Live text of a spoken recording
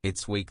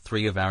It's week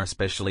 3 of our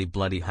especially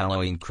bloody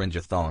Halloween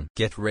cringe-a-thon.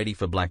 Get ready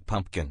for Black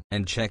Pumpkin,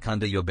 and check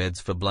under your beds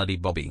for Bloody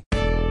Bobby.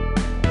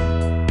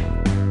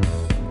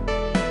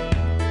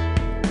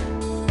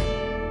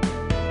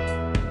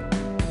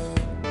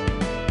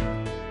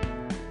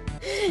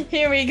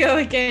 Here we go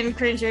again,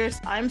 cringers.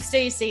 I'm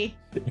Stacy.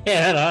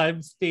 And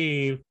I'm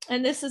Steve.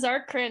 And this is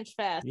our Cringe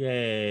Fest.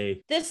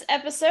 Yay. This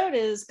episode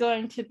is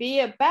going to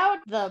be about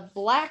the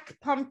Black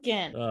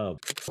Pumpkin. Oh.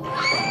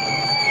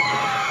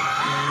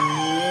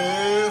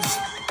 Yes,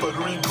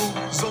 buttery cool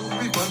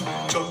zombie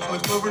fun,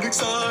 chocolate covered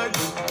excitement.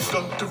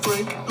 Dr.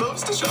 Frank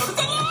loves to shout, it's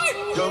alive!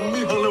 Yummy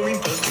Halloween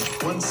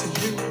fun, once a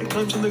year it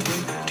comes in the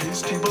great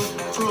tasty but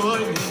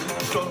frightening.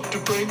 Dr.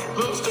 Frank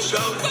loves to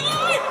shout, it's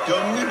alive!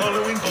 Yummy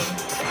Halloween fun,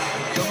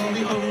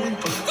 yummy Halloween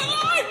fun, it's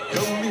alive!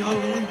 Yummy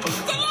Halloween fun,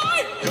 it's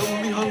alive!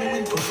 Yummy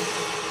Halloween fun.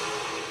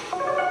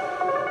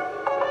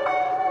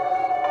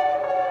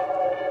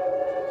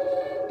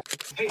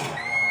 Hey, I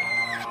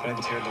have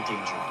a terrible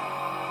danger.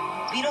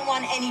 We don't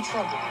want any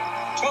trouble.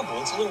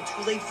 Trouble? It's a little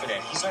too late for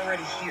that. He's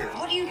already here.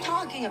 What are you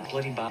talking about?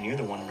 Bloody Bob, you're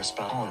the one to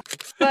respond.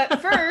 But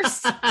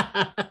first,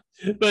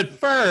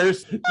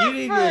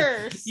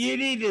 you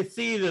need to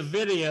see the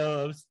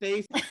video of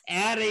Stacey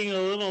adding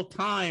a little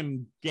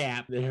time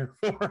gap there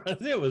for us.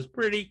 It was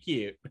pretty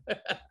cute.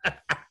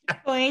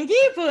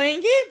 boinky,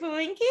 boinky,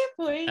 boinky,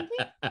 boinky.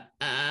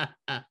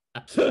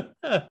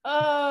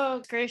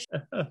 Oh, gracious.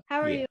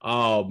 How are you?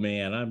 Oh,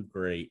 man, I'm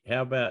great.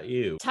 How about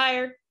you?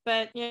 Tired,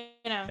 but yeah.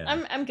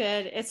 I'm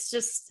good. It's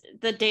just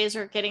the days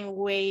are getting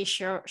way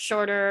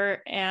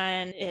shorter,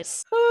 and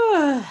it's.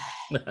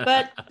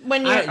 But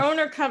when your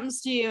owner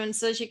comes to you and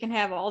says you can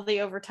have all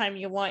the overtime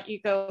you want, you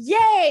go,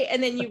 yay!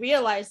 And then you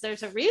realize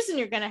there's a reason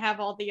you're going to have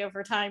all the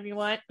overtime you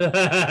want.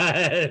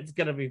 It's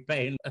going to be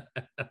pain.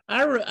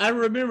 I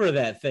remember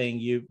that thing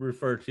you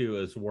refer to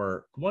as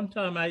work. One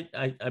time,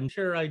 I'm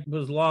sure I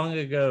was long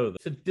ago.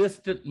 It's a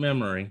distant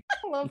memory.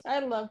 I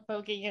love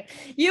poking you.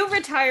 You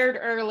retired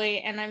early,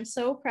 and I'm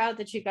so proud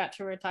that you got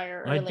to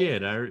retire early. I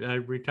did. I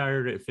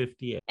retired at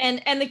 58.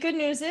 And the good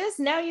news is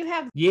now you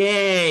have.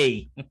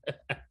 Yay!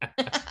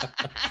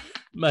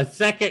 My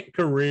second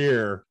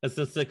career as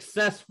a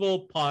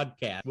successful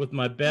podcast with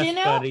my best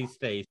buddy,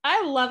 Stace.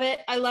 I love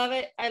it. I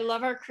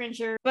love our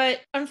cringer.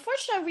 But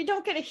unfortunately, we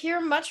don't get to hear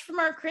much from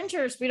our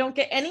cringers. We don't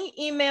get any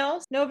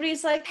emails.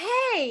 Nobody's like,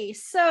 hey,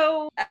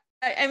 so...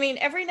 I mean,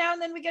 every now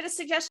and then we get a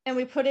suggestion and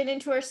we put it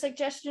into our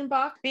suggestion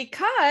box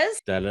because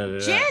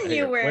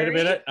January. Wait a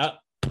minute.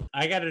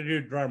 I got to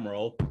do drum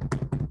roll.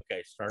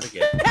 Okay, start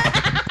again.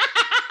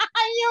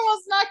 You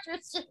almost knocked your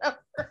shit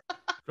over.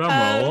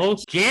 Drum roll.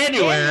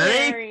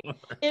 January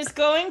is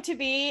going to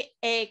be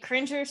a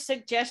cringer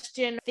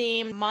suggestion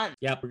theme month.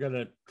 Yep, we're going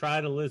to try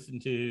to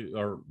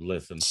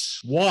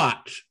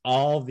watch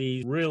all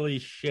these really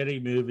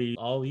shitty movies,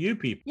 all you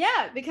people.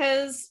 Yeah,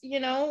 because,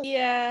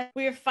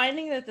 we're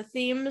finding that the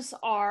themes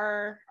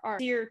are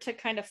here to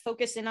kind of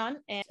focus in on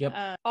and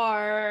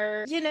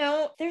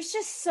there's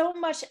just so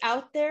much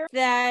out there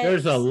that...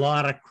 There's a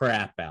lot of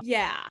crap out.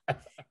 Yeah.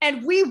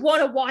 And we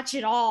want to watch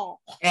it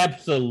all.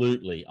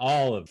 Absolutely.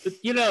 All of it.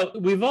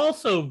 We've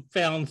also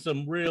found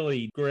some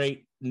really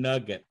great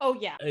nugget. Oh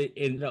yeah.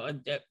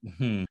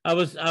 I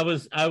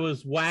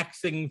was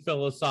waxing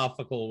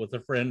philosophical with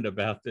a friend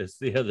about this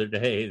the other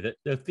day,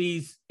 that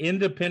these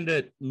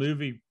independent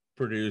movie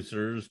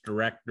producers,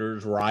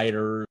 directors,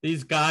 writers,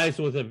 these guys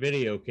with a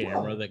video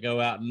camera that go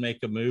out and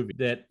make a movie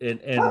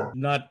and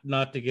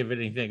not to give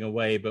anything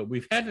away, but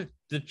we've had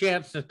the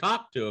chance to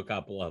talk to a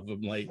couple of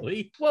them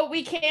lately. Well,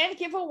 we can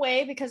give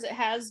away because it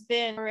has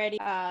been already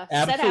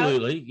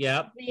absolutely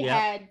set out. We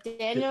had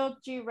Daniel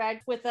G.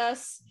 Radcliffe with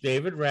us.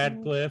 David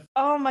Radcliffe.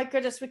 Oh my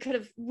goodness,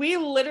 we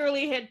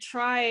literally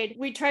tried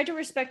to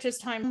respect his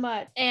time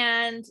much,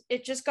 and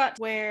it just got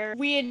where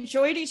we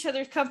enjoyed each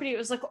other's company. It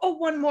was like, oh,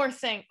 one more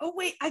thing. Oh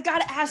wait, I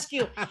gotta ask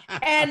you.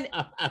 And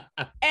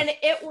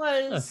it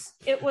was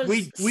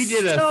we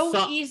did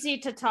so easy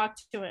to talk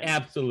to him.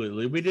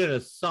 Absolutely. We did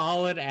a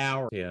solid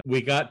hour. Yeah.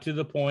 We got to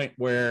the point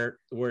where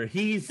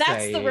he's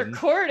that's saying, the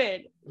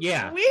recorded.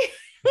 Yeah.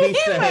 He's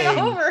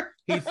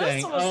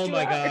saying, oh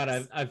my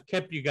God, I've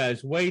kept you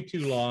guys way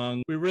too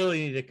long. We really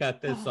need to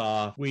cut this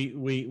off.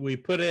 We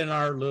put in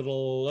our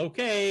little,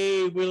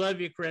 okay, we love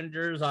you,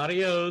 cringers,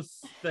 adios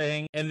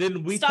thing. And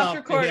then we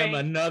talked to him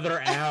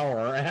another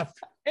hour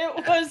after.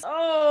 It was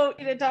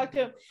you to talk to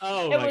him.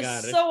 Oh my God. It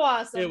was so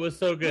awesome. It was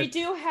so good. We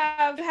do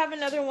have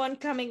another one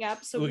coming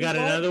up. So we got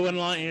another one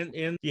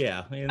in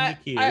the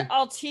queue.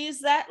 I'll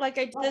tease that like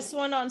I did this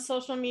one on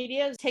social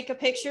media. Take a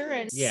picture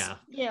and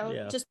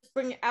just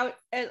bring it out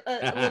a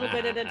little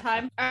bit at a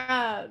time.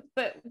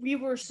 But we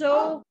were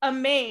so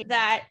amazed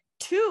that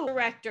 2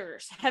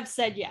 directors have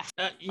said yes.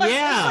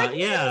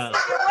 Yeah.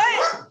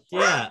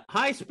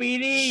 Hi,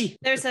 Speedy.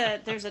 There's a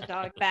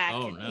dog back,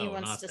 and he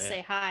wants to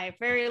say hi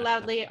very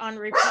loudly on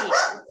repeat.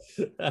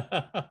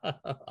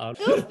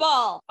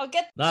 Goofball. I'll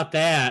get. Not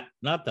that.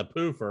 Not the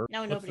poofer.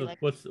 No, nobody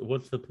likes.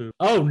 What's the poof?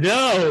 Oh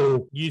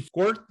no! You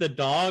squirt the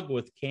dog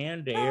with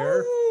canned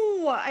air.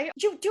 Oh,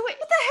 you do it.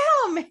 What the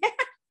hell, man?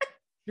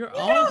 You're You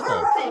know,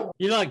 awful.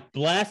 You like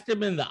blast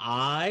him in the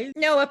eyes?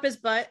 No, up his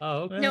butt. Oh,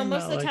 okay. No,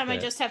 most Not of the like time I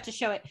that. just have to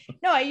show it.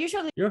 No, I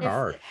usually You're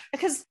harsh.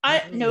 because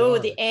You're no,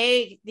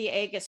 really the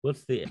egg is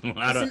What's the?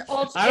 I an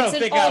ultra- I don't it's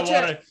an think ultra-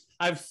 I want to.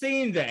 I've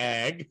seen the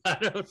egg. I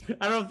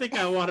don't think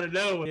I want to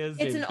know.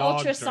 it's an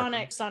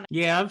ultrasonic sonic.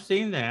 Yeah, I've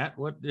seen that.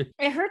 What?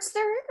 It hurts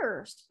their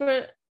ears,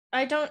 but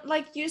I don't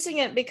like using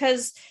it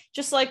because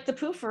just like the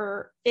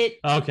poofer, it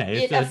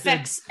Okay,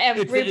 affects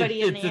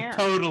everybody in the air. It's a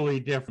totally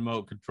different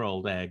remote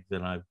controlled egg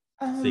than I've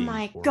Oh seen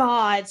my before.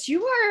 God,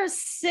 you are a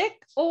sick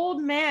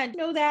old man. You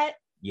know that?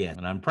 Yeah,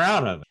 and I'm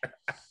proud of it.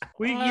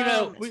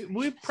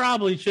 We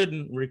probably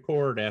shouldn't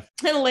record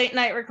after. Late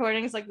night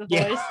recordings like the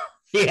Yeah. boys.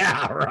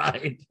 Yeah,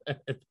 right.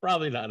 It's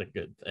probably not a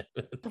good thing.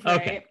 Right.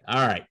 Okay,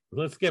 all right.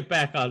 Let's get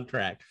back on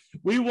track.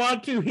 We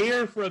want to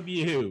hear from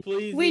you.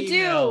 Please. We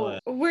email do. us.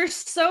 We're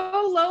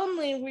so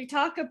lonely. We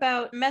talk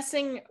about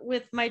messing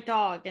with my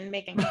dog and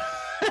making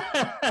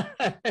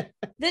that.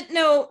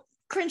 No,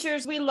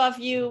 cringers, we love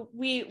you.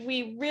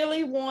 We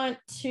really want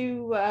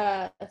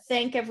to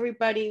thank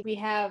everybody. We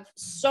have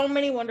so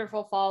many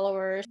wonderful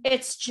followers.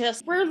 It's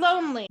just we're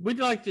lonely. We'd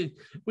like to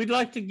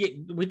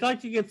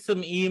get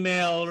some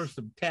email or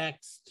some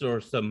texts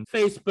or some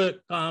Facebook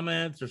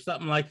comments or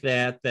something like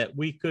that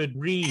we could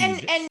read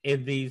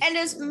in these. And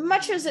as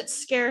much as it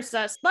scares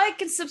us,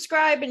 like and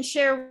subscribe and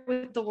share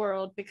with the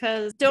world,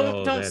 because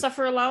don't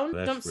suffer alone.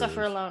 Don't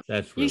suffer alone.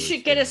 That's You really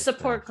should get a scary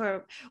support stuff.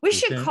 group. We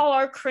should think? call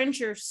our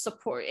cringers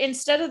support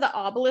instead of the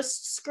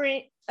obelisk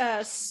scheme.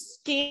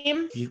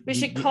 We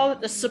should call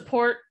it the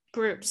support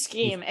group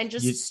scheme and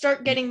just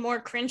start getting more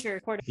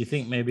cringer. You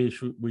think maybe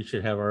we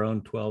should have our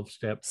own 12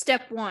 steps?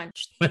 Step 1.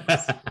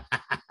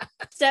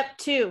 Step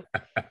 2.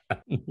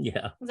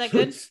 Yeah. Is that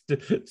good?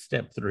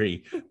 Step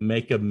 3,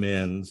 make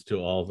amends to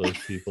all those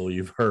people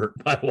you've hurt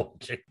by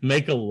watching.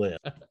 Make a list.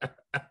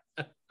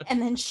 And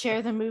then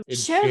share the movie. And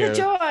Share the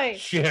joy.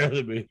 Share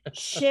the movie.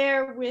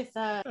 Share with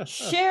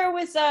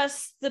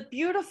us the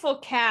beautiful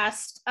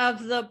cast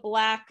of the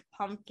Black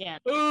Pumpkin.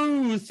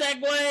 Ooh,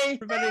 segue.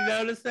 Everybody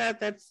notice that?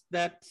 That's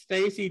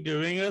Stacy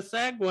doing a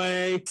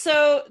segue.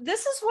 So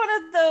this is one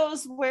of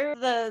those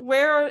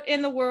where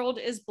in the world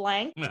is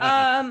blank.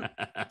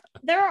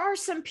 There are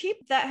some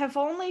people that have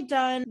only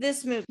done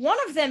this movie. One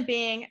of them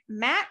being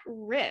Matt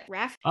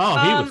Riff. Oh,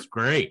 he was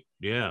great.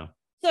 Yeah.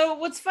 So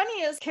what's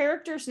funny is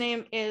character's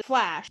name is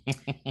Flash,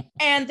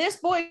 and this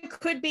boy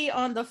could be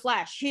on the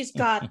Flash. He's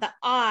got the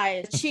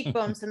eyes, the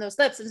cheekbones, and those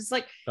lips, and it's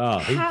like,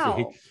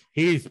 how?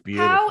 He's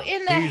beautiful. How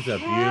in the He's a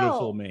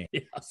beautiful man.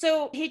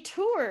 So he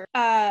toured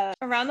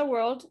around the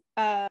world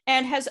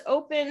and has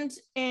opened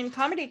in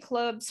comedy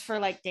clubs for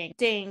like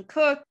Dane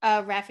Cook,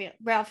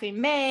 Ralphie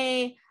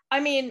May. I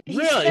mean,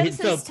 he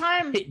spends his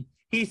time.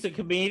 He's a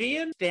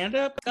comedian,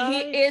 stand-up guy? He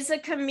is a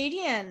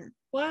comedian.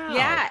 Wow.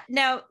 Yeah.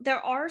 Now there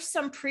are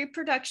some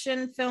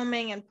pre-production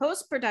filming and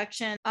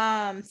post-production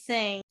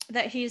thing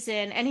that he's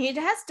in, and he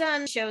has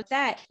done shows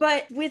that,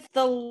 but with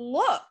the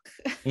look,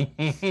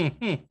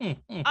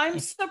 I'm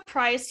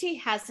surprised he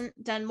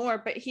hasn't done more,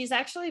 but he's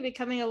actually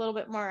becoming a little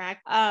bit more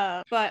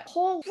active. But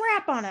whole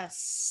crap on a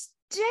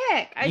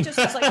stick. I just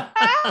was like,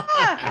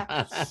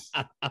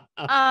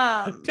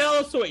 tell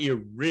us what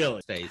you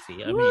really,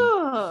 Stacy. I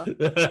mean,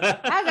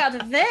 I got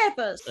the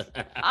vapors.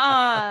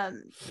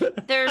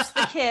 There's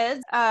the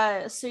kids.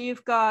 So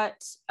you've got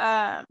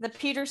the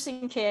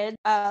Peterson kid,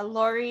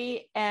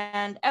 Laurie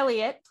and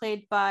Elliot,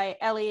 played by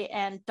Ellie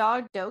and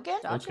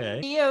Dogen.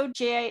 Okay. Dogn.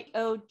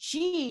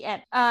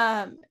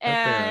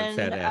 And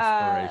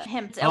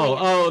him.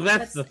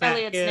 That's the fat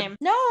Elliot's kid? name.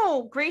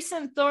 No,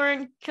 Grayson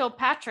Thorne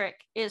Kilpatrick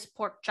is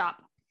Pork Chop.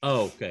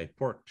 Oh, okay.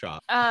 Pork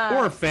chop.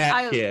 Poor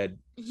fat kid.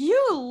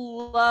 You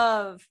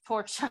love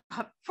Pork Chop.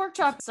 Pork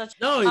Chop is such.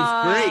 No, he's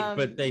great,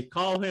 but they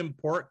call him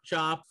Pork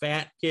Chop,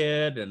 fat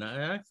kid, and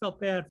I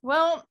felt bad.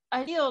 Well,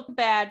 I feel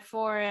bad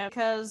for him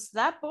because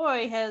that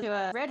boy has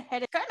a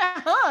redheaded kind of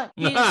hunk.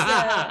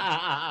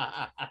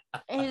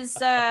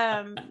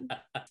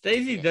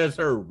 Stacey does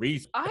her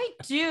research. I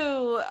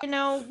do.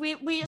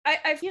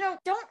 I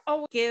don't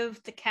always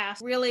give the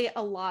cast really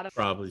a lot of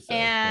probably so,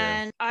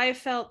 and yeah. I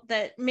felt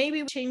that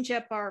maybe we change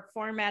up our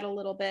format a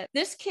little bit.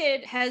 This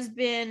kid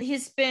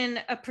he's been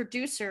a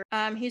producer.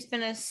 He's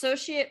been an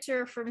associate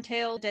from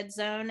Tale Dead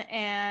Zone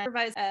and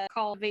supervised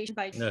Cultivation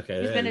by.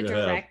 Okay, he's been a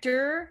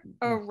director,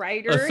 a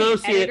writer,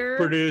 associate editor.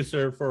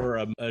 Producer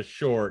for a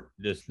short.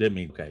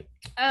 Okay.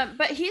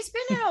 But he's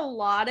been in a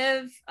lot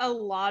of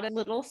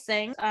little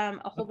things.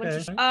 A whole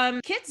bunch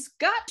of kids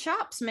got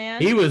chops,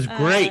 man. He was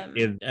great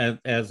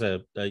as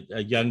a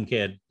young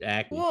kid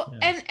acting. Well,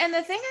 yeah. and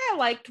the thing I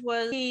liked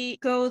was he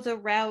go the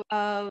route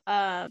of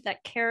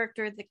that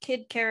character, the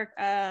kid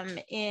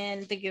character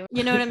in the Goon.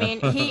 You know what I mean?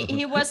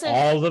 He wasn't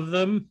all of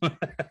them. but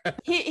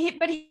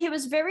he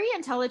was very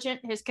intelligent.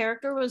 His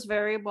character was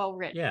very well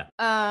written. Yeah.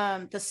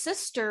 The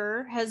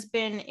sister has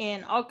been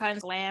in all kinds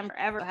of Lamb,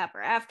 Ever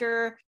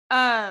After.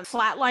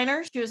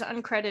 Flatliner. She was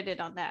uncredited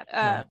on that.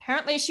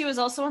 Apparently, she was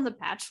also on The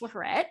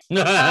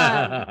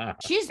Bachelorette.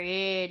 She's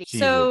pretty.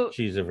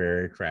 She's a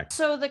very attractive.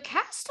 So the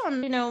cast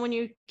on, when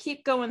you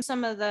keep going,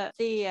 some of the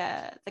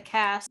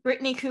cast,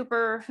 Brittany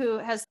Cooper, who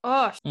has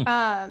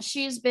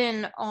she's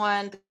been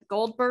on the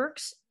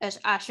Goldbergs as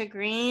Asha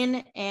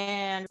Green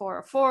and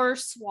 404,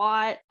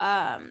 SWAT,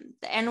 the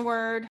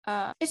N-word.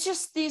 It's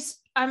just these.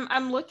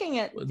 I'm looking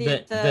at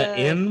the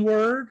N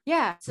word.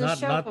 Yeah, it's a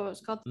show.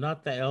 It's called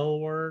not the L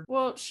word.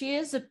 Well, she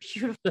is a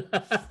beautiful.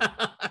 But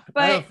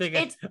I don't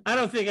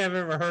think I've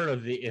ever heard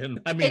of the N.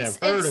 I mean, I've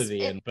heard of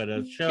the N, but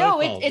a show.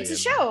 No, it's a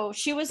show.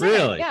 She was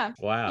really. In it. Yeah.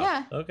 Wow.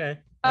 Yeah. Okay.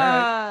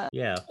 Right.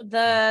 Yeah.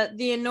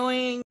 The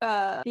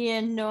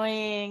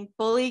annoying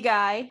bully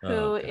guy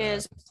who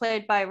is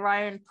played by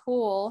Ryan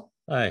Poole.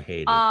 I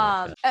hate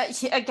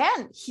it.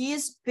 Again,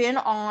 he's been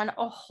on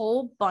a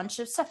whole bunch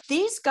of stuff.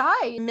 These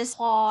guys, Miss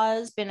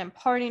Claus, been in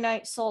Party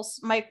Night, Soul,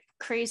 My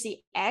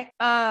Crazy Ex.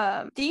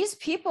 These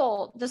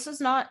people, this is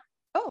not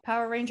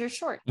Power Rangers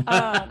short.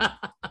 The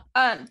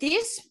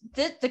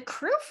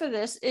crew for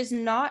this is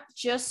not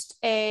just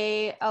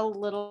a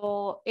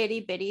little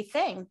itty bitty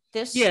thing.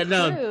 This was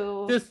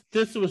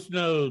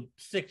no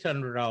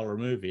 $600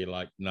 movie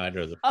like Night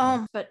of the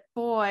but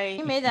boy,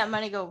 he made that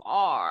money go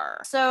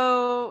far.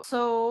 So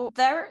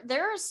there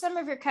are some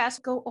of your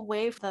cast go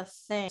away from the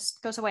thing.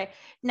 Goes away.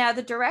 Now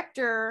the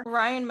director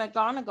Ryan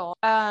McGonigal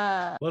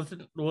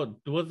wasn't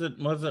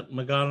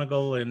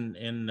McGonigal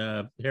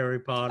in Harry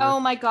Potter? Oh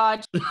my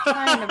god,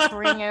 trying to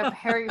bring up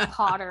Harry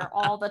Potter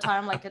all the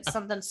time like it's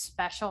something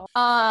special.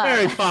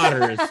 Harry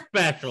Potter is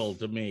special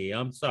to me.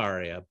 I'm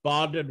sorry. I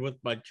bonded with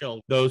my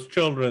children. Those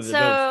children that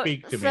don't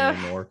speak to me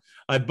anymore.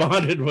 I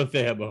bonded with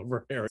them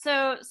over Harry.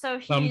 So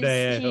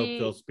someday I hope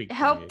they'll speak to me.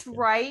 Helped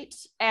write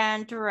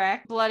and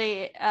direct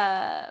Bloody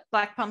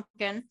Black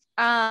Pumpkin.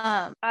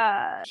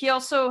 He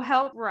also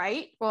helped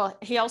write. Well,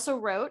 he also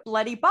wrote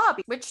Bloody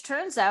Bobby, which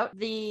turns out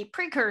the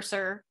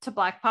precursor to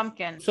Black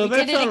Pumpkin. So we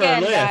that's did it on again,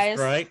 our list, guys.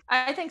 right?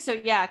 I think so.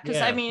 Yeah, because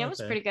it was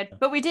pretty good.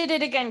 But we did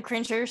it again,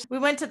 cringers. We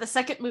went to the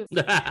second movie.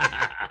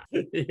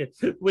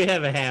 We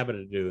have a habit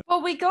of doing.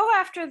 Well, we go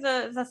after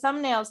the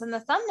thumbnails, and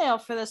the thumbnail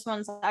for this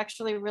one's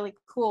actually really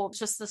cool. It's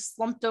just this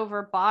slumped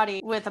over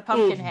body with a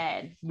pumpkin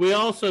head. We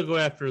also go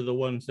after the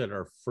ones that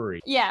are free.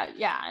 Yeah.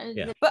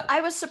 But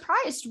I was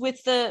surprised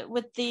with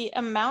the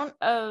amount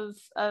of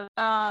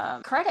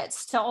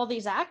credits to all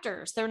these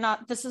actors.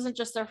 This isn't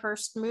just their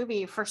first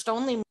movie, first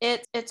only.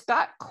 It's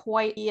got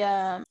quite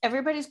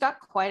everybody's got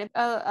quite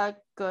a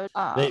good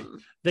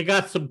they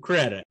got some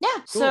credit. Yeah.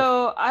 Cool.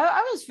 So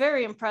I was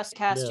very impressed.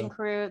 Casting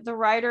crew, the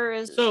writer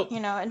is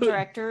and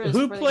director is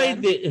who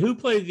really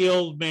played the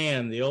old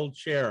man, the old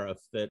sheriff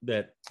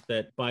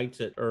that bites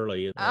it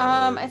early.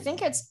 I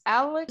think it's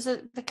Alex. Is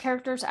it the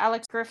character's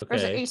Alex Griffith or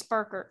is it Ace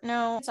Barker?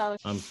 No, it's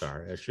Alex. I'm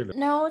sorry, I should have.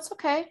 No, it's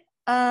okay.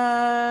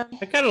 I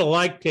kind of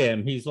liked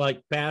him. He's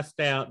like passed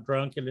out,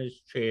 drunk in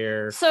his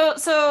chair. So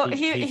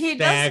he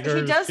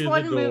does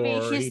one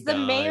movie. He's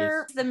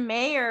the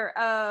mayor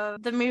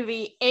of the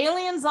movie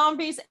Alien,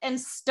 Zombies, and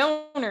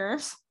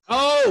Stoners.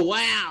 Oh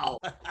wow!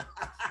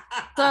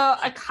 So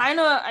I kind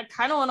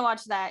of want to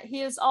watch that.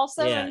 He is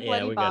also in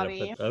Bloody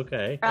Bobby.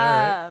 Okay.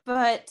 Right.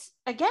 But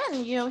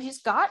again,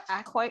 he's got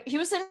he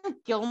was in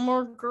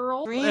Gilmore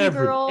Girls,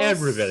 Girls.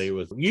 Everybody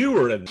was. You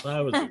were in. I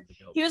was.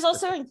 He was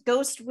also in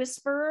Ghost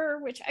Whisperer,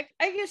 which I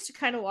used to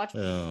kind of watch.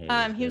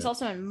 He was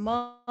also in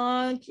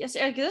Monk. Yes,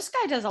 this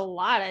guy does a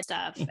lot of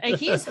stuff. And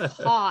he's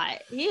hot.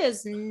 He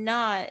is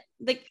not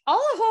like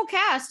all the whole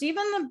cast.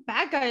 Even the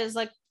bad guy is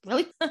like.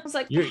 Really? I was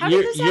like, how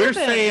did this happen? You're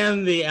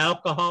saying the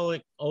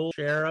alcoholic old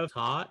sheriff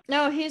hot?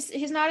 No, he's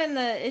not in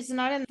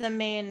the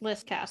main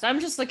list cast. I'm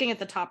just looking at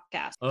the top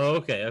cast. Oh,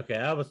 okay.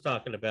 I was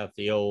talking about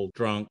the old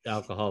drunk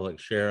alcoholic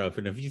sheriff,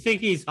 and if you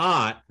think he's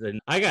hot, then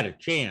I got a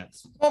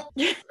chance. Well,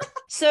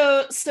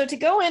 so to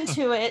go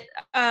into it,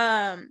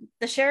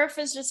 the sheriff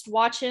is just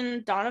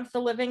watching Dawn of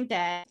the Living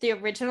Dead, the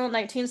original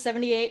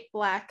 1978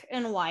 black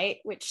and white,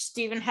 which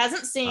Steven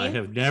hasn't seen. I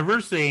have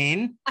never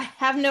seen. I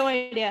have no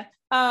idea.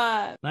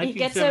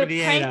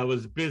 1978, I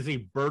was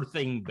busy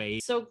birthing baby.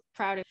 So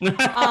proud of you.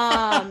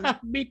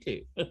 Me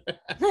too.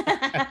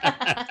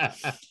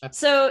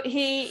 So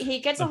he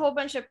gets a whole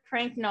bunch of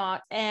prank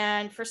knocks,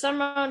 and for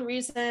some unknown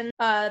reason,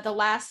 the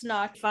last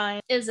knock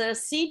find is a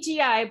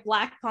CGI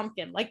black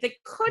pumpkin. Like they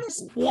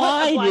couldn't.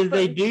 Why did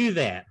they do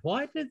that?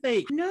 Why did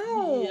they?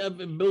 No. A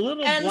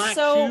little black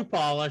shoe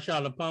polish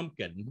on a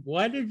pumpkin.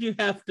 Why did you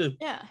have to?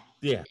 Yeah.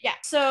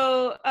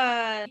 So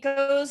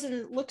goes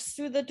and looks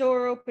through the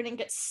door open and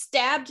gets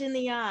stabbed in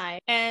the eye,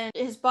 and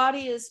his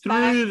body is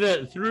through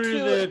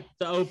the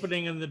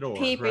opening in the door.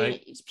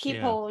 Right?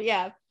 People,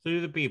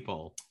 Sue the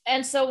people.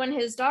 And so when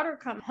his daughter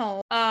comes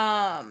home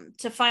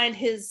to find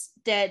his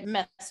dead,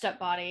 messed up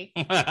body,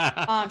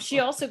 she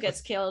also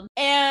gets killed.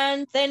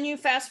 And then you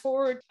fast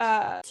forward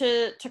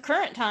to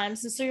current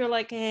times, and so you're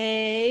like,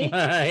 hey.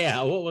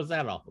 Yeah, what was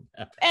that all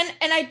about? And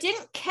I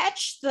didn't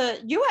catch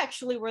you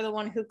actually were the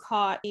one who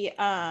caught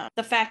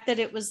the fact that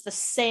it was the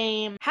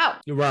same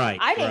house. Right.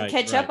 I didn't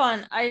catch up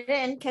on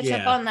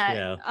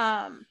that.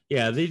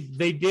 Yeah.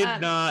 They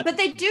did not, but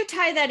they do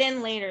tie that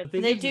in later.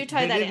 They do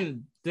tie that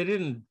in. They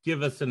didn't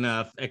give us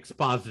enough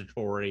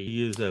expository,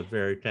 use a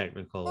very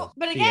technical,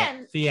 but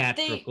again,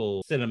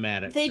 theatrical,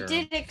 cinematic. They term.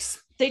 did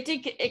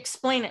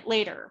explain it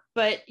later,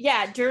 but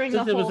yeah, during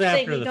the whole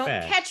thing, you don't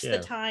catch the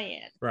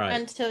tie-in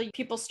until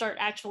people start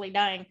actually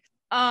dying.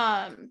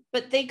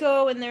 But they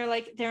go and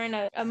they're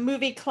in a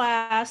movie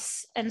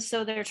class, and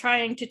so they're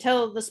trying to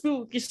tell the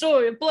spooky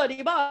story of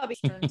Bloody Bobby.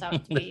 Turns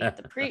out to be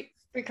the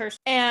precursor,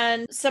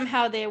 and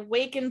somehow they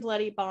awaken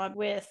Bloody Bob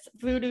with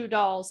voodoo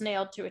dolls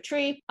nailed to a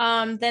tree.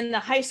 Then the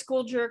high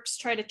school jerks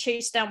try to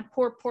chase down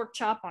poor Pork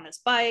Chop on his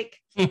bike.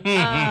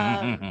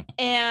 And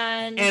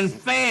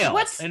fail. Oh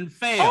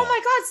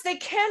my god, they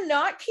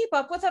cannot keep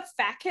up with a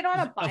fat kid on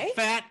a bike. A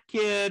fat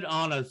kid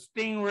on a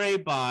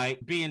Stingray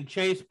bike being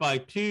chased by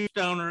two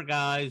stoner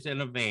guys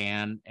in a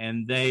van,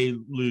 and they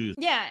lose.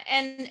 Yeah,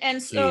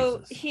 and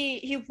so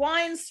he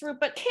winds through,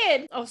 but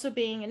kid, also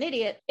being an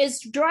idiot,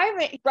 is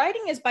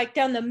riding his bike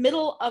down the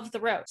middle of the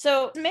road,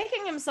 so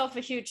making himself a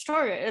huge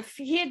target. If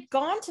he had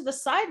gone to the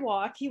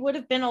sidewalk, he would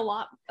have been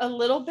a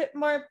little bit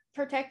more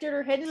protected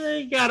or hidden.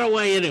 He got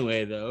away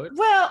anyway, though.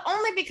 Well,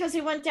 only because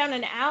he went down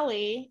an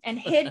alley and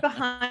hid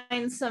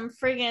behind some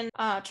friggin'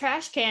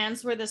 trash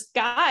cans where this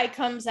guy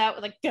comes out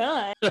with a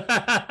gun.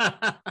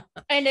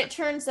 And it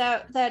turns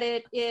out that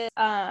it is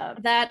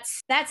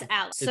that's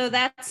Alex. So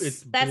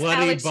that's Bloody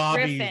Alex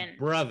Bobby's Griffin,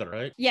 brother,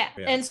 right? Yeah,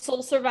 and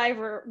Soul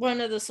Survivor, one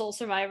of the Soul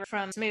Survivors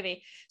from this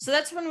movie. So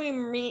that's when we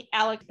meet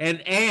Alex.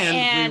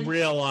 And we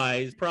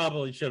realize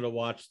probably should have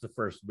watched the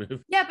first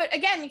movie. Yeah, but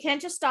again, you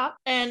can't just stop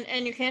and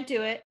you can't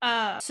do it.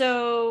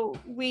 So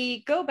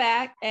we go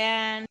back,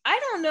 and I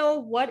don't know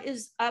what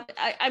is up.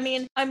 I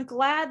mean, I'm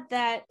glad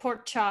that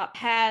Pork Chop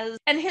has,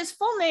 and his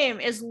full name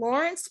is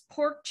Lawrence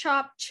Pork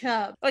Chop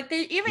Chubb. Like,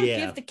 they even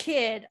give the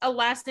kid a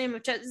last name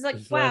of Chubb. It's like,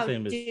 wow,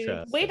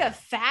 dude, way to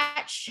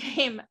fat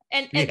shame.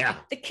 And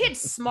the kid's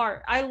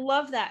smart. I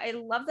love that. I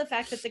love the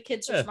fact that the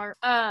kids are smart.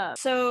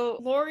 So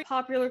Lori,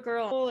 popular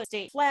girl,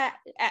 stay flat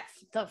at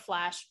the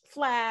Flash,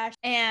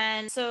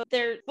 and so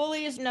they're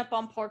bullying up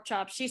on Pork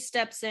Chop. She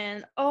steps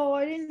in. Oh,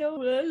 I didn't know.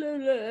 Blah, blah,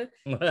 blah.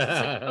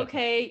 It's like,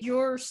 okay,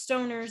 you're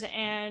stoners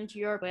and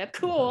you're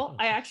cool.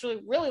 I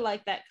actually really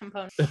like that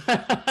component.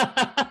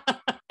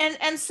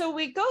 And so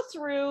we go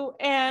through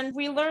and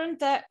we learned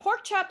that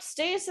Pork Chop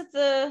stays at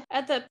the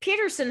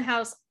Peterson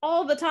house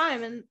all the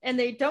time, and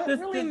they don't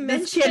really mention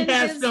this kid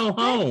has no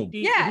home.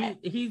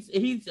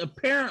 He's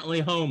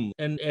apparently home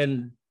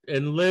and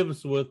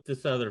lives with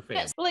this other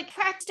family. Yes, like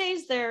Crack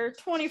stays there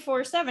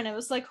 24/7. It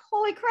was like,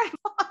 holy crap.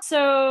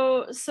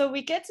 So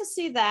we get to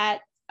see that.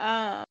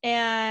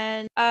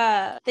 And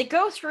they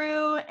go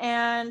through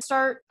and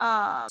start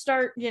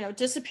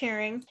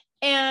disappearing.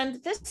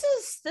 And this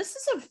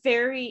is a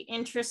very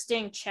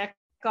interesting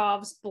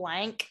Chekhov's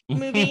blank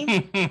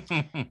movie.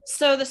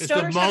 So the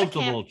stoners it's a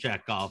multiple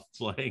Chekhov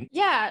blank.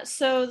 Yeah,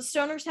 so the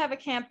stoners have a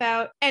camp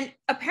out, and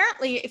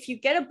apparently if you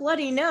get a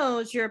bloody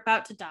nose, you're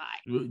about to die.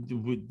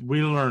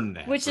 We learned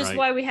that, which is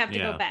why we have to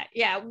go back.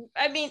 Yeah,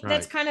 I mean,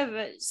 that's kind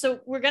of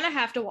so we're gonna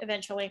have to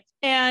eventually.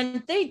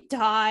 And they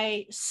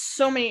die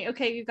so many.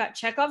 Okay, you've got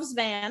Chekhov's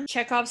van,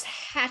 Chekhov's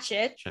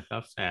hatchet,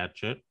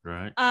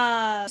 right?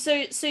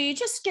 So you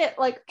just get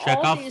like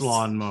Chekhov's all these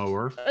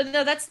lawnmower.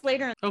 No, that's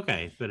later.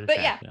 Okay, but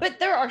but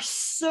there are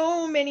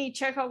so many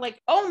Chekhov. Like,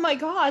 oh my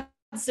god,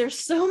 there's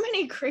so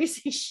many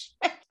crazy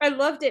shit. I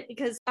loved it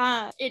because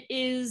it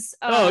is.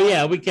 Oh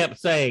yeah, we kept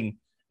saying,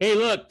 hey,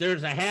 look,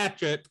 there's a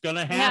hatchet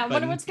gonna happen. Yeah,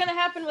 wonder what's gonna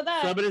happen with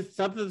that.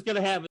 Something's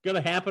gonna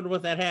happen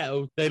with that hat.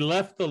 Oh, they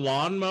left the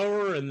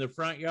lawnmower in the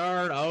front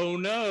yard. Oh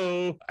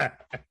no.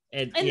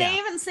 And they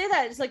even say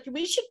that it's like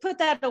we should put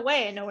that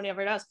away, and nobody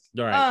ever does.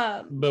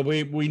 Right. But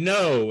we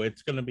know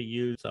it's going to be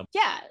used.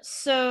 Yeah.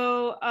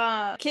 So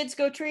kids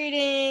go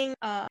trading.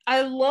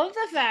 I love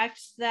the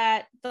fact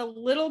that the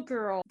little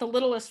girl, the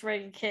littlest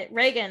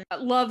Reagan,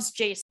 loves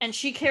Jason, and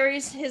she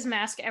carries his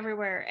mask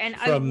everywhere. And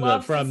I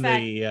love the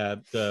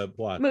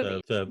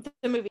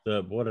movie.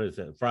 What is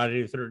it?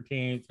 Friday the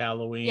 13th,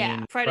 Halloween.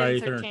 Yeah, Friday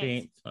the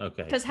 13th.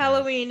 Okay. Because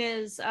Halloween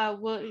is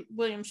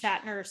William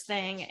Shatner's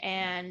thing,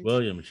 and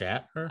William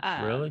Shatner.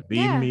 Really?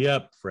 Beam me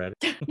up, Fred.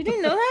 You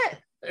didn't know that?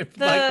 It's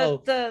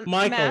Michael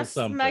Myers mask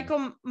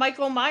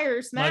Michael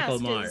Myers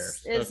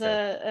is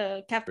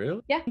a captain.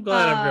 Really? Yeah. I'm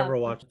glad I've never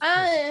watched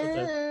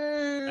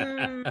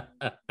it.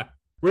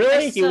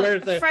 Really? So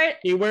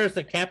He wears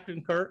the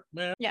Captain Kirk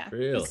mask? Yeah,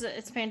 Really?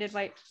 it's painted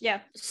white. Yeah.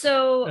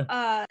 So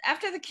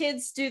after the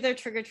kids do their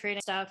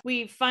trick-or-treating stuff,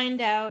 we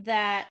find out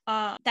that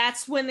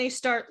that's when they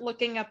start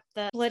looking up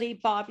the Bloody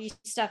Bobby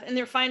stuff, and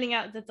they're finding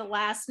out that the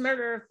last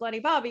murder of Bloody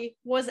Bobby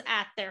was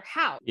at their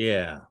house.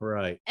 Yeah,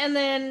 right. And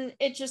then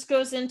it just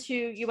goes into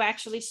you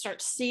actually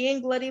start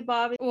seeing Bloody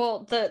Bobby.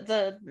 Well,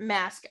 the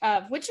mask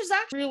of, which is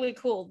actually really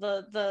cool.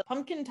 The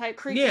pumpkin type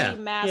creepy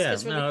mask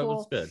is really cool. It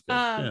was good.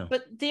 Yeah.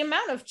 But the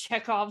amount of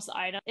Chekhov's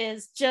item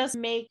is just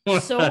make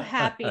so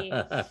happy.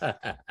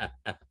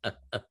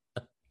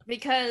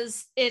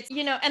 Because it's,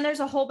 and there's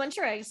a whole bunch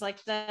of eggs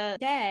like the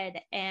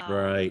dead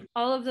and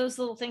all of those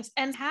little things,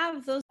 and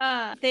have those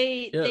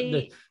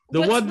the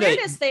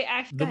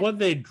one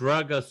they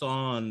drug us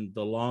on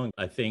the long,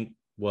 I think,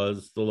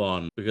 was the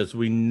lawn, because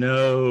we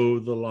know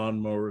the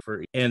lawnmower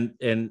for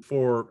and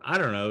for I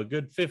don't know, a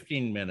good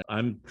 15 minutes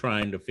I'm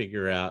trying to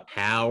figure out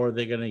how are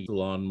they going to use the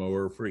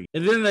lawnmower free,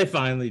 and then they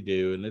finally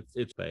do, and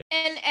it's bad.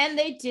 And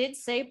they did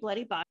say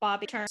Bloody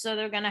Bobby turn, so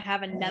they're going to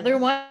have another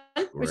one,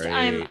 which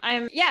I'm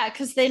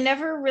because they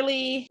never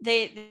really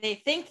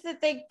they think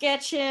that they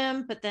get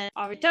him, but then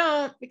obviously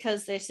don't,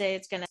 because they say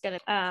it's gonna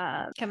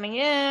coming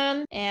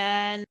in,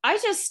 and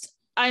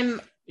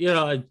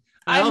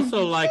I'm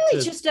also like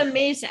just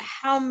amazed at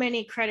how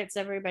many credits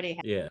everybody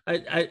has. Yeah,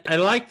 I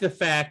like the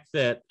fact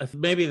that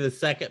maybe the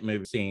second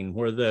movie scene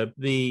where the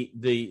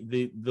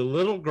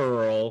little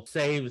girl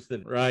saves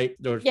them, right?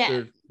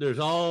 There's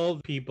all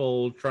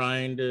people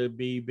trying to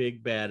be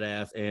big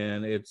badass,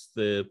 and it's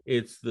the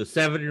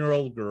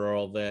 7-year-old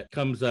girl that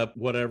comes up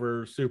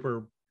whatever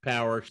super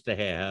powers to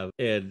have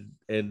and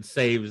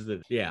saves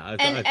the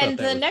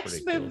the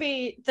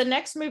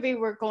next movie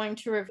we're going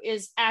to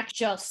is act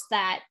just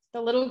that. The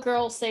little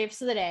girl saves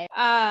the day.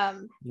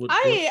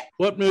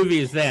 What movie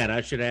is that? I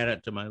should add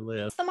it to my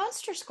list. The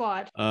Monster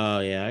Squad. Oh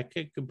yeah, I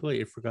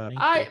completely forgot.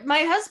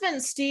 My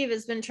husband Steve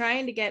has been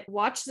trying to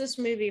watch this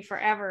movie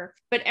forever,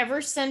 but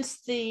ever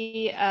since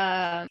the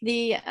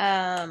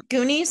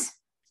Goonies,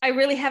 I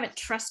really haven't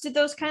trusted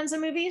those kinds of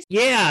movies.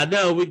 Yeah,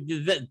 no,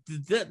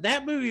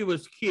 that movie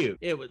was cute.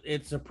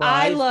 It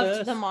surprised us. I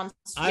loved the monster.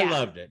 I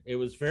loved it. It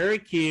was very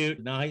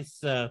cute. Nice.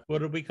 What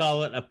do we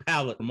call it? A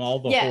palette from all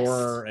the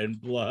horror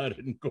and blood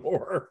and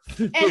gore.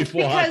 And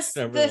because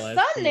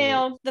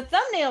the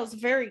thumbnail is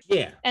very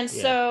cute.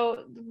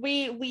 So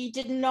we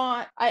did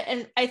not.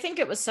 I think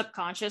it was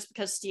subconscious,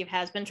 because Steve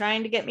has been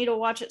trying to get me to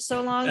watch it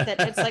so long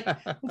that it's like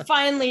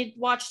finally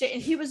watched it,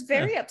 and he was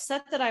very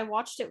upset that I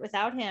watched it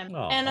without him.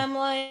 Aww. And I'm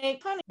like,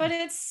 honey, but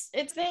it's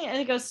thing, and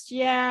he goes,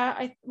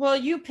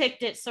 you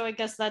picked it, so I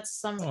guess that's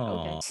some.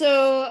 Okay.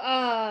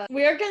 So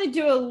we are going to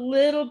do a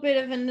little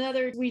bit of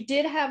another. We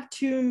did have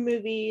 2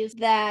 movies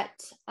that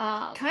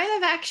kind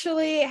of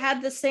actually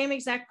had the same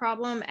exact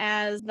problem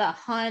as The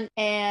Hunt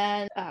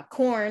and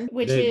Corn,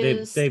 which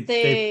they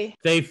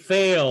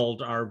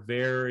failed are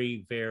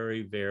very,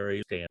 very,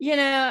 very standard.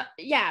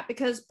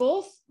 Because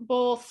both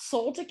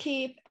Soul to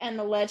Keep and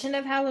The Legend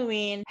of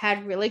Halloween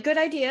had really good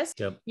ideas.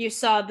 Yep. You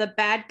saw the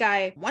bad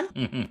guy one.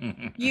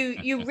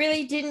 you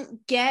really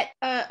didn't get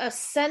a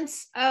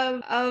sense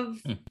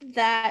of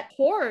that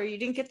horror. You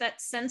didn't get that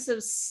sense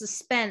of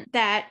suspense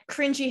that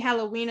cringy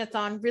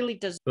Halloween-a-thon really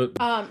does.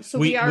 So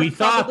we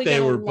thought they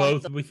were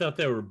both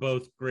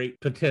great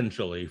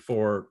potentially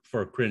for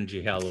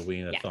cringy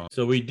Halloween-a-thon.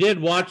 So we did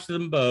watch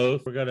them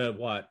both. We're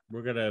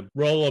gonna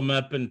roll them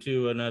up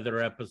into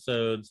another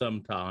episode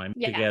sometime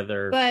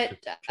together, but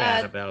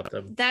chat about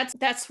them.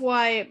 That's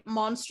why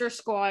Monster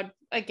Squad,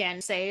 again,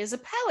 is a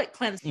palate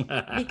cleanser,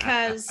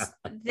 because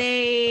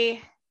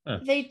they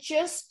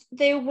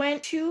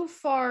went too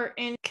far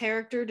in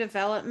character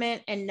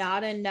development and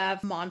not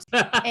enough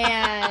monster.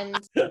 And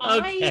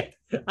okay.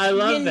 I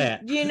love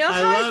that. You know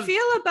how I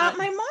feel about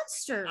my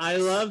monsters. I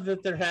love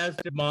that there has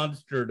to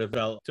monster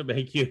develop to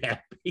make you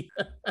happy.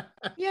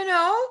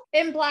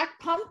 In Black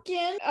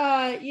Pumpkin,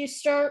 you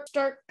start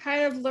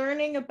kind of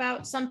learning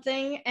about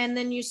something, and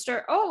then you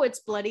start, it's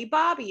Bloody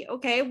Bobby.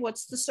 Okay,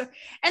 what's the story?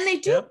 And they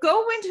do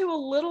go into a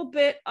little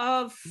bit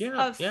of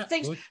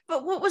things.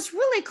 But what was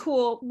really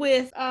cool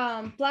with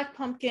Black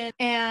Pumpkin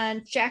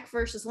and Jack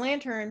versus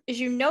Lantern is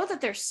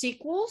that they're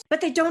sequels, but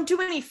they don't do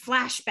any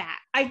flashback.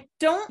 I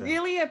don't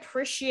really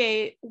appreciate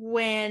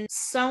when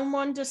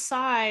someone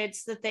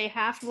decides that they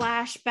have to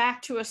flash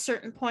back to a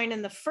certain point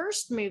in the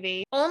first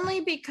movie,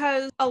 only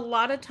because a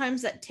lot of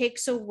times that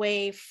takes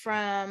away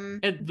from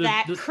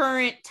the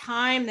current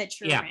time that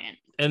you're in.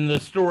 And the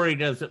story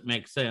doesn't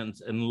make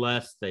sense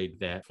unless they do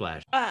that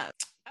flash.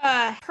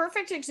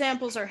 Perfect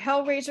examples are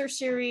Hellraiser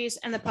series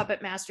and the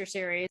Puppet Master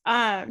series.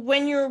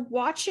 When you're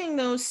watching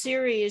those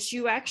series,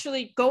 you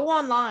actually go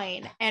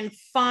online and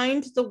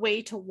find the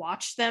way to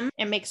watch them.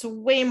 It makes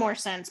way more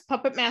sense.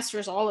 Puppet Master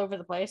is all over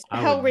the place.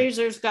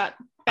 Hellraiser's got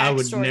backstory. I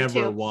would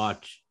never too.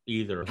 watch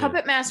either.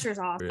 Puppet Master's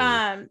awesome.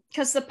 Really?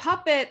 Because the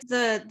puppet,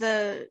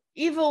 the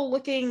evil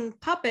looking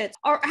puppets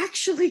are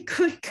actually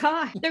good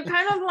guys. They're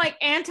kind of like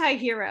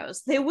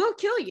anti-heroes. They will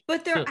kill you,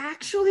 but they're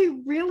actually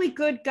really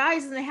good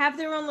guys, and they have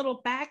their own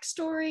little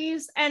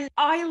backstories. And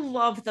I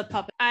love the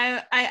puppet.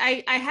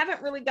 I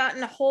haven't really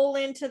gotten a whole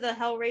into the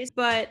Hellraiser,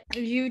 but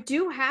you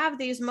do have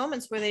these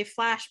moments where they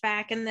flash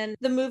back, and then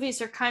the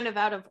movies are kind of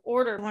out of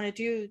order. Want to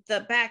do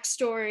the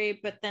backstory,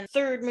 but then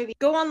third movie,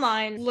 go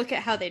online, look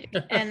at how they do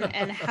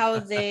and how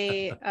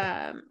they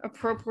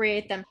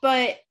appropriate them.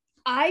 But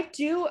I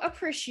do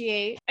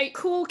appreciate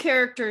cool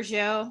characters,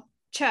 yo.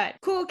 Chud.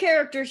 Cool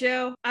characters,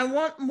 yo. I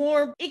want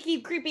more icky,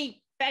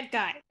 creepy bad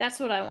guy. That's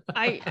what I want.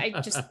 I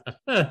just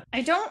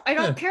I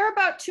don't care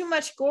about too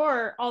much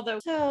gore, although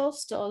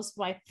still is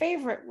my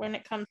favorite when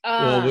it comes.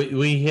 Well,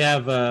 we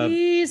have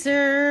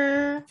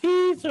teaser.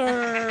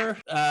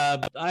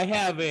 I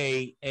have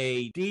a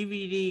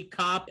DVD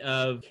copy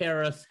of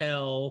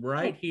Carousel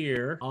right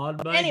here on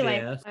my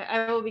desk.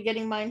 I will be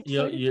getting mine.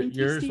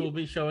 Yours will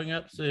be showing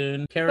up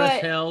soon.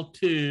 Carousel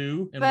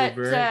 2, and we're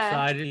very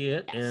excited to see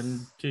it and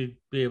to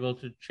be able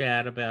to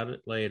chat about it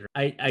later.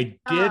 I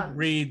did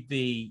read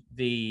the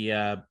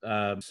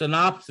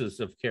synopsis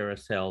of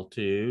Carousel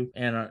 2,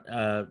 and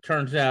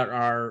turns out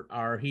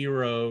our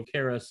hero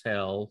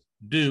Carousel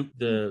Duke,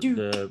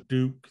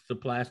 the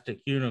plastic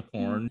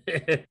unicorn,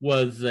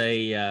 was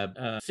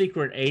a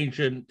secret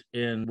agent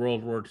in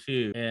World War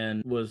II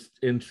and was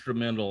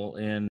instrumental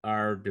in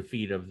our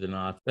defeat of the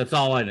Nazis. That's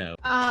all I know.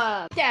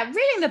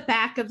 Reading the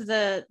back of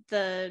the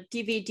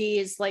DVD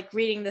is like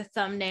reading the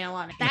thumbnail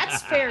on it.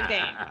 That's fair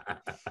game.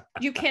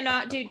 You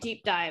cannot do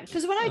deep dives,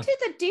 because when I did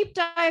the deep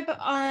dive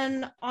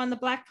on the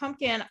Black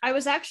Pumpkin, I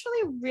was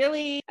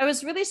really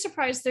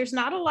surprised. There's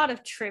not a lot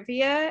of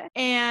trivia,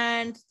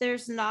 and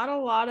there's not a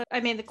lot of, I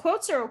mean, the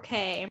quotes are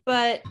okay,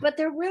 but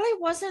there really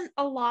wasn't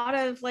a lot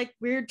of like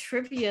weird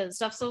trivia and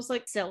stuff. So it was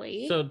like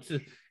silly. So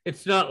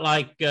it's not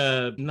like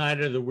Night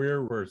of the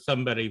Weird, where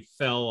somebody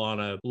fell on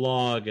a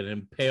log and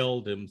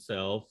impaled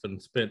himself and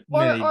spent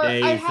many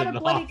days. I had a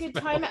bloody hospital. good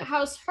time at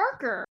House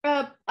Harker.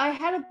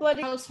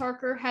 House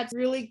Harker had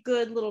really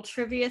good little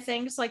trivia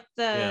things, like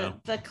the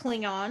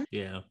Klingon.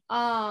 Yeah.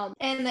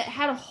 And it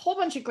had a whole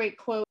bunch of great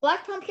quotes.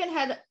 Black Pumpkin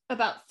had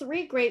about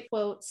 3 great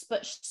quotes,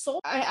 but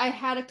I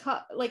had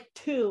like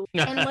 2.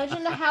 And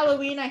Legend of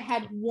Halloween, I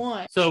had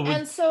 1.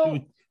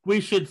 We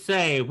should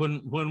say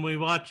when we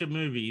watch a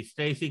movie,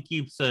 Stacy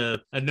keeps a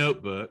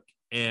notebook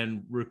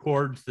and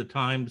records the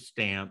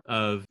timestamp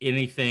of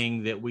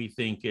anything that we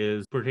think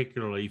is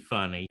particularly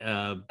funny.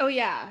 House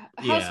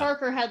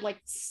Harker had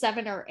like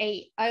 7 or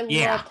 8. I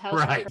loved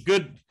House Harker.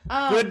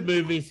 Good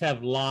movies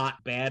have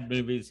bad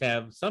movies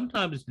have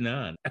sometimes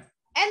none.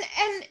 And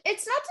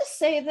it's not to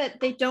say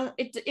that they don't,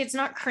 it's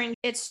not cringe.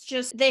 It's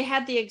just they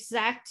had the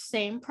exact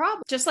same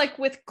problem. Just like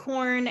with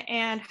Korn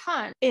and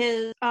Hunt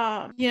is,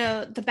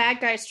 the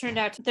bad guys turned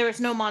out there was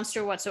no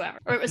monster whatsoever,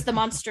 or it was the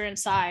monster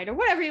inside, or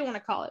whatever you want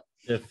to call it.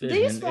 If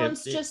there's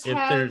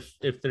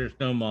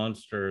no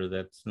monster,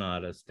 that's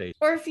not a state.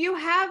 Or if you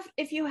have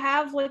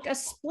like a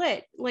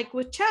split, like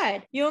with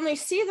Chud, you only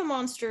see the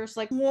monsters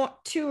like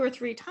 2 or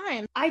 3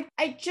 times. I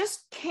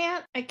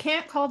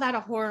can't call that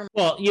a horror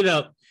movie.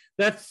 Well,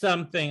 that's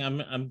something.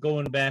 I'm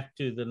going back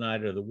to the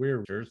Night of the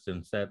Weird,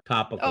 since that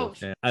topical.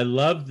 I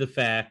love the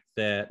fact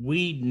that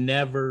we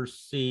never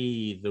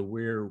see the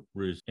Weird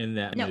Roost in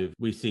that movie.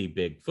 We see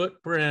big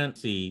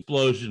footprints, see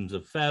explosions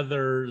of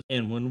feathers,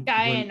 and when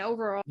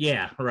overall.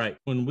 Yeah, right.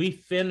 When we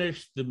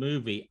finished the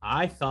movie,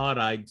 I thought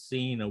I'd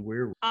seen a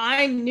Weird.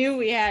 I knew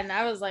we had, and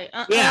I was like,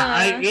 right.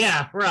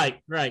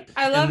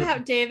 I love how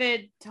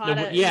David taught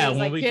it. Yeah,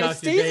 when we talked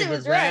to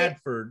David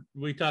Radford,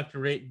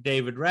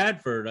 David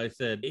Radford. I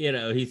said,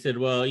 he said,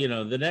 well,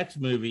 the next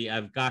movie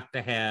I've got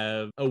to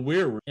have a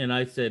Weird. And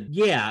I said,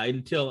 yeah,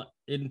 until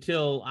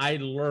I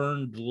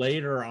learned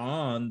later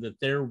on that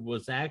there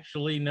was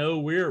actually no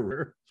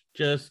Weird.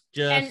 Just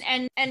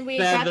and we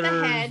got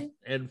the head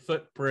and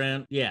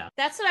footprint. Yeah,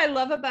 that's what I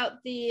love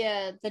about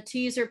the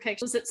teaser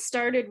pictures. It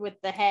started with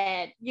the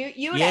head.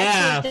 You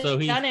had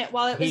actually done it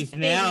while it was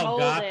being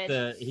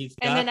molded. He's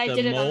got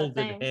the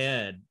molded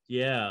head.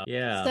 Yeah.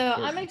 So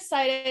I'm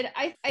excited.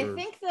 I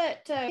think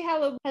that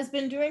Halloween has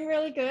been doing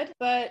really good,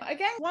 but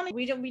again,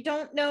 we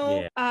don't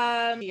know.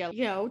 Yeah.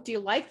 Do you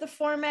like the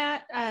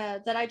format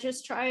that I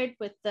just tried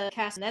with the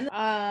cast? And then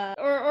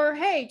or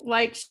hey,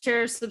 like,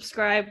 share,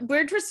 subscribe.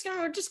 We're just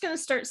gonna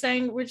start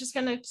saying, we're just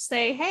gonna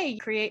say, hey,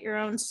 create your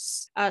own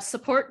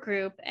support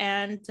group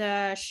and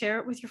share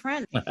it with your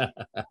friends.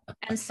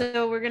 And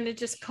so we're gonna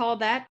just call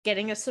that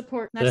getting a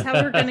support. That's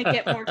how we're gonna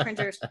get more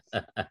cringers.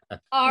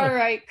 All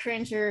right,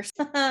 cringers.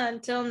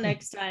 Until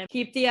next time,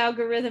 keep the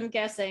algorithm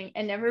guessing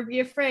and never be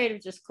afraid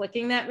of just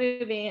clicking that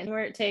movie and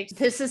where it takes.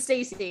 This is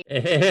Stacy.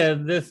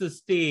 And this is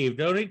Steve.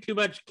 Don't eat too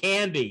much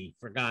candy,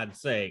 for God's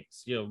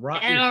sakes.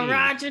 Rot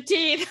your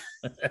teeth.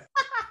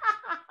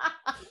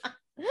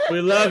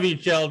 We love you,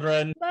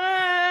 children.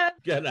 Bye.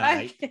 Good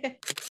night.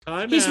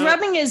 He's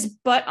rubbing his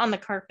butt on the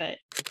carpet.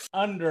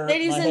 under.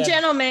 Ladies my and head-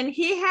 gentlemen,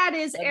 he had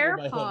his Under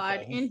my AirPod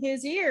headphones. in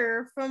his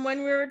ear from when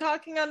we were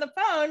talking on the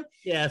phone,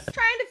 Yes.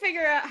 trying to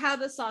figure out how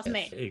the sauce is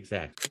made.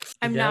 Exactly.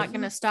 I'm He not doesn't?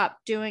 gonna stop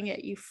doing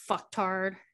it, you fucktard.